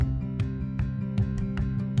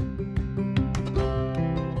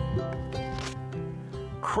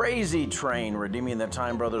Crazy Train, Redeeming the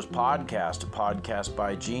Time Brothers podcast, a podcast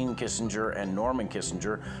by Gene Kissinger and Norman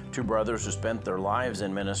Kissinger, two brothers who spent their lives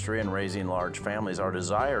in ministry and raising large families. Our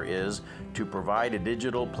desire is to provide a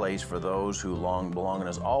digital place for those who long belong, and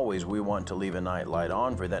as always, we want to leave a night light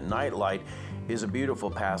on for you. That night light is a beautiful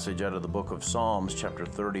passage out of the book of Psalms, chapter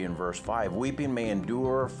 30 and verse 5. Weeping may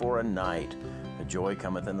endure for a night, but joy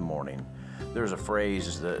cometh in the morning. There's a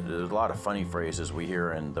phrase, there's a lot of funny phrases we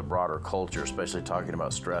hear in the broader culture, especially talking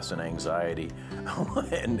about stress and anxiety.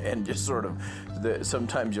 and just sort of,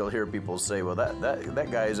 sometimes you'll hear people say, well,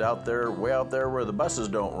 that guy's out there, way out there where the buses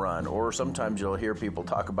don't run. Or sometimes you'll hear people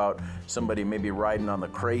talk about somebody maybe riding on the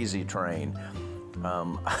crazy train.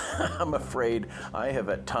 I'm afraid I have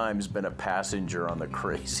at times been a passenger on the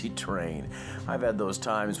crazy train. I've had those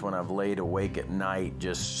times when I've laid awake at night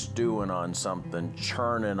just stewing on something,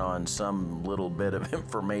 churning on some little bit of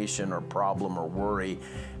information or problem or worry,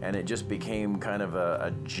 and it just became kind of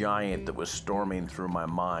a giant that was storming through my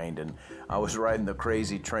mind, and I was riding the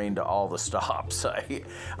crazy train to all the stops. I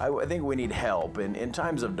think we need help. In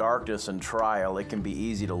times of darkness and trial, it can be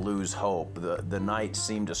easy to lose hope. The nights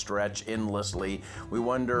seem to stretch endlessly. We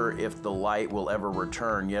wonder if the light will ever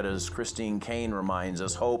return, yet as Christine Caine reminds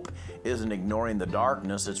us, hope isn't ignoring the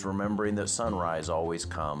darkness, it's remembering that sunrise always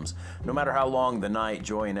comes. No matter how long the night,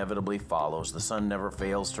 joy inevitably follows. The sun never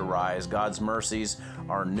fails to rise. God's mercies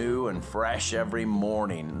are new and fresh every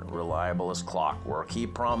morning, reliable as clockwork. He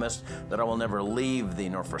promised that I will never leave thee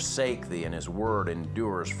nor forsake thee, and his word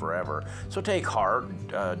endures forever. So take heart,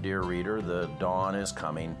 dear reader, the dawn is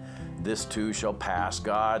coming. This too shall pass.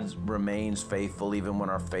 God remains faithful even when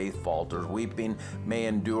our faith falters. Weeping may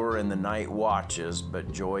endure in the night watches,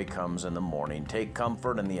 but joy comes in the morning. Take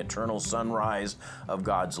comfort in the eternal sunrise of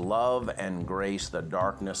God's love and grace. The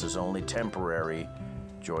darkness is only temporary.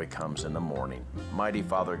 Joy comes in the morning. Mighty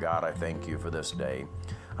Father God, I thank you for this day.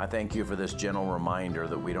 I thank you for this gentle reminder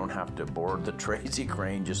that we don't have to board the crazy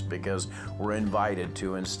train just because we're invited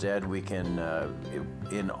to. Instead, we can,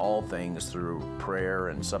 in all things, through prayer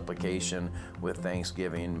and supplication with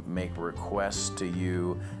thanksgiving, make requests to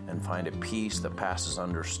you and find a peace that passes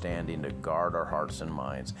understanding to guard our hearts and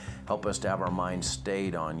minds. Help us to have our minds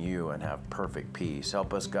stayed on you and have perfect peace.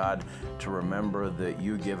 Help us, God, to remember that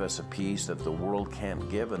you give us a peace that the world can't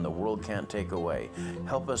give and the world can't take away.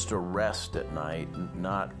 Help us to rest at night,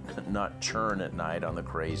 not churn at night on the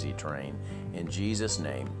crazy train. In Jesus'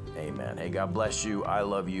 name, amen. Hey, God bless you. I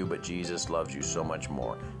love you, but Jesus loves you so much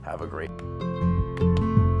more. Have a great